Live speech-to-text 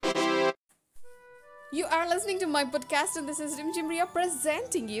You are listening to my podcast and this is Rimjimria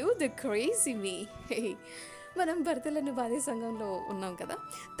presenting you the crazy me. Hey, మనం భర్తలను బాధే సంఘంలో ఉన్నాం కదా,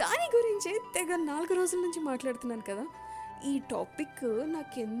 దాని గురించే తెగ 4 రోజుల నుంచి మాట్లాడుతున్నాను కదా. ఈ టాపిక్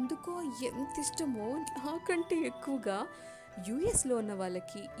నాకెందుకో ఎంత ఇష్టమో, నాకంటే ఎక్కువగా యుఎస్లో ఉన్న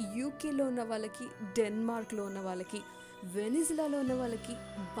వాళ్ళకి, యూకేలో ఉన్న వాళ్ళకి, డెన్మార్క్లో ఉన్న వాళ్ళకి, వెనిజులాలో ఉన్న వాళ్ళకి,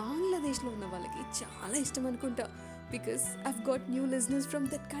 బంగ్లాదేశ్లో ఉన్న వాళ్ళకి చాలా ఇష్టం అనుకుంటా. Because I've got new listeners from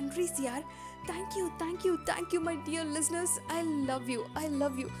that countries, yaar. Thank you, my dear listeners. I love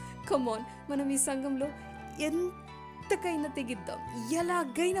you. Come on, మనం ఈ సంఘంలో ఎంతకైనా తెగిద్దాం,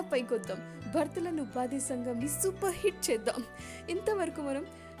 ఎలాగైనా పైకొద్దాం, భర్తలను బాధే సంఘంని సూపర్ హిట్ చేద్దాం. ఇంతవరకు మనం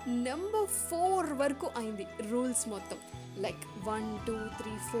నెంబర్ 4 వరకు అయింది రూల్స్ మొత్తం. లైక్ 1, 2,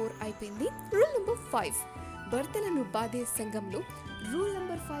 3, 4 అయిపోయింది. రూల్ నెంబర్ 5, భర్తలను బాధే సంఘంలో రూల్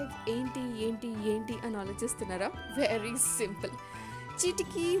నెంబర్ 5 ఏంటి అని ఆలోచిస్తున్నారా? Very simple.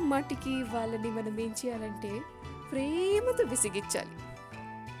 చీటికి మాటికి వాళ్ళని మనం ఏం చేయాలంటే ప్రేమతో విసిగించాలి.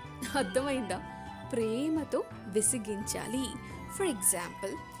 అర్థమైందా? ప్రేమతో విసిగించాలి. ఫర్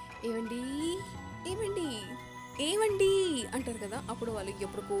ఎగ్జాంపుల్, ఏమండి అంటారు కదా, అప్పుడు వాళ్ళు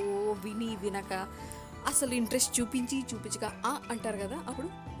ఎప్పుడుకో వినక అసలు ఇంట్రెస్ట్ చూపించక అంటారు కదా, అప్పుడు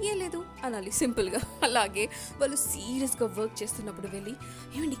ఏం లేదు అనాలి సింపుల్గా. అలాగే వాళ్ళు సీరియస్గా వర్క్ చేస్తున్నప్పుడు వెళ్ళి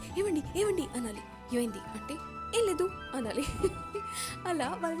ఏమండి అనాలి. ఏమైంది అంటే ఏం లేదు అనాలి. అలా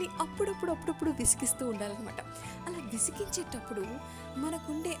వాళ్ళని అప్పుడప్పుడు విసిగిస్తూ ఉండాలన్నమాట. అలా విసిగించేటప్పుడు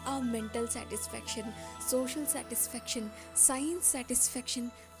మనకుండే ఆ mental satisfaction, social satisfaction, science satisfaction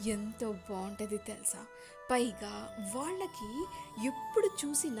ఎంతో బాగుంటుంది తెలుసా. పైగా వాళ్ళకి ఎప్పుడు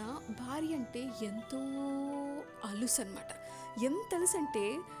చూసినా భార్య అంటే ఎంతో అలుసు అనమాట. ఎంత అలుసు అంటే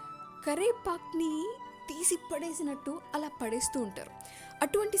కరేపాక్ని తీసి పడేసినట్టు అలా పడేస్తూ ఉంటారు.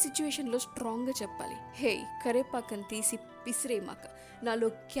 అటువంటి సిచ్యువేషన్లో స్ట్రాంగ్గా చెప్పాలి, హే కరేపాకని తీసి పిసిరేమాక, నాలో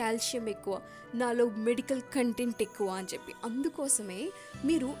కాల్షియం ఎక్కువ, నాలో మెడికల్ కంటెంట్ ఎక్కువ అని చెప్పి. అందుకోసమే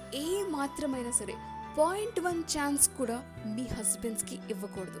మీరు ఏ మాత్రమైనా సరే 0.1 ఛాన్స్ కూడా మీ హస్బెండ్స్కి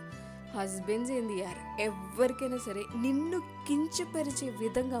ఇవ్వకూడదు. హస్బెండ్స్ ఏంది యార్, ఎవరికైనా సరే నిన్ను కించపరిచే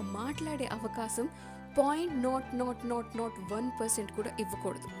విధంగా మాట్లాడే అవకాశం 0.00001% కూడా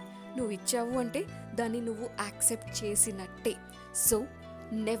ఇవ్వకూడదు. నువ్వు ఇచ్చావు అంటే దాన్ని నువ్వు యాక్సెప్ట్ చేసినట్టే. So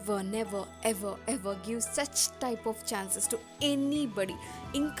never ever give such type of chances to anybody.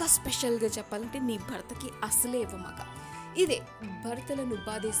 ఇంకా స్పెషల్గా చెప్పాలంటే నీ భర్తకి అసలే ఇవ్వమాక. ఇదే భర్తలను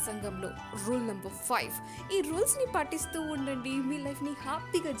బాధే సంఘంలో రూల్ నెంబర్ 5. ఈ రూల్స్ని పాటిస్తూ ఉండండి, మీ లైఫ్ని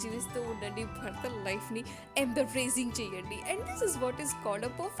హ్యాపీగా జీవిస్తూ ఉండండి, భర్త లైఫ్ని ఎంబరేజింగ్ చేయండి. And this is what is called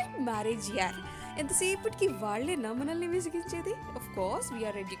a perfect marriage యార్. ఎంతసేపటికి వాళ్ళేనా మనల్ని విసిగించేది? Of course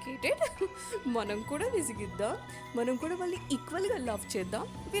we are educated. మనం కూడా విసిగిద్దాం, మనం కూడా వాళ్ళని ఈక్వల్గా లవ్ చేద్దాం.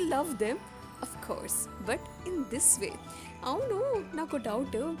 We love them of course, but in this way. అవును, నాకు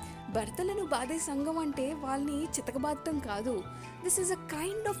డౌట్, భర్తలను బాధే సంఘం అంటే వాళ్ళని చితకబాదటం కాదు. This is a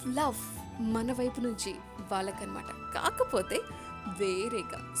kind of love మన వైపు నుంచి వాళ్ళకనమాట. కాకపోతే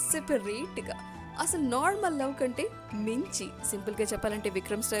వేరేగా, సెపరేట్గా, అసలు నార్మల్ లవ్ కంటే మించి, సింపుల్గా చెప్పాలంటే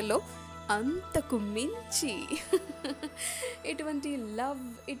విక్రమ్ స్టైల్లో అంతకు మించి ఇటువంటి లవ్,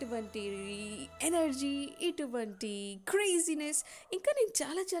 ఇటువంటి ఎనర్జీ, ఇటువంటి క్రేజీనెస్, ఇంకా నేను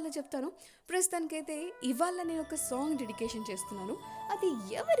చాలా చెప్తాను. ప్రస్తుతానికైతే ఇవాళ నేను ఒక సాంగ్ డెడికేషన్ చేస్తున్నాను. అది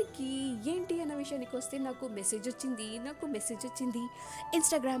ఎవరికి ఏంటి అన్న విషయానికి వస్తే, నాకు మెసేజ్ వచ్చింది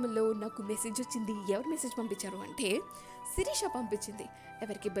ఇన్స్టాగ్రామ్లో. నాకు మెసేజ్ వచ్చింది. ఎవరు మెసేజ్ పంపించారు అంటే శిరీష పంపించింది.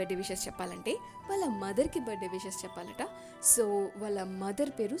 ఎవరికి బర్త్డే విషెస్ చెప్పాలంటే వాళ్ళ మదర్కి బర్త్డే విషెస్ చెప్పాలట. సో వాళ్ళ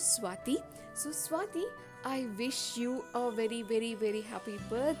మదర్ పేరు Swathi. So Swathi, I wish you a very happy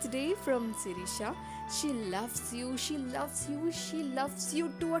birthday from Sirisha. She loves you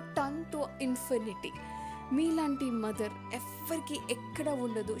to a ton, to infinity. మీలాంటి మదర్ ఎవ్వరికి ఎక్కడ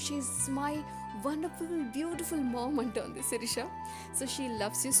ఉండదు. She is my wonderful beautiful ma'am అంటోంది Sirisha. So she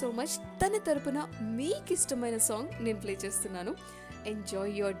loves you so much. తన తరపున మీకు ఇష్టమైన సాంగ్ నేను ప్లే చేస్తున్నాను.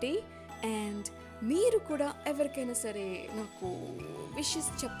 Enjoy your day. అండ్ మీరు కూడా ఎవరికైనా సరే నాకు విషెస్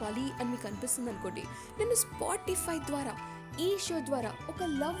చెప్పాలి అని మీకు అనిపిస్తుంది అనుకోండి, నేను స్పాటిఫై ద్వారా, ఈ షో ద్వారా ఒక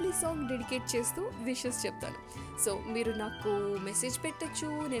లవ్లీ సాంగ్ డెడికేట్ చేస్తూ విషెస్ చెప్తాను. సో మీరు నాకు మెసేజ్ పెట్టచ్చు,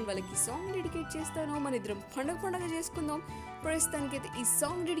 నేను వాళ్ళకి సాంగ్ డెడికేట్ చేస్తాను. మన ఇద్దరం పండగ చేసుకుందాం. ప్రస్తుతానికైతే ఈ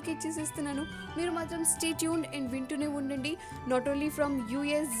సాంగ్ డెడికేట్ చేసేస్తున్నాను. మీరు మాత్రం స్టే ట్యూన్డ్ అండ్ వింటూనే ఉండండి. Not only from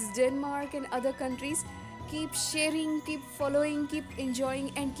US, Denmark and other countries. Keep sharing, keep following, keep enjoying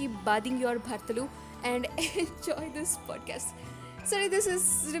and keep bathing your bhartalu and enjoy this podcast. Sorry, this is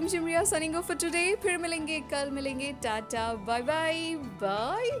Rimjimria signing off for today. Phir milenge, kal milenge. Tata, bye.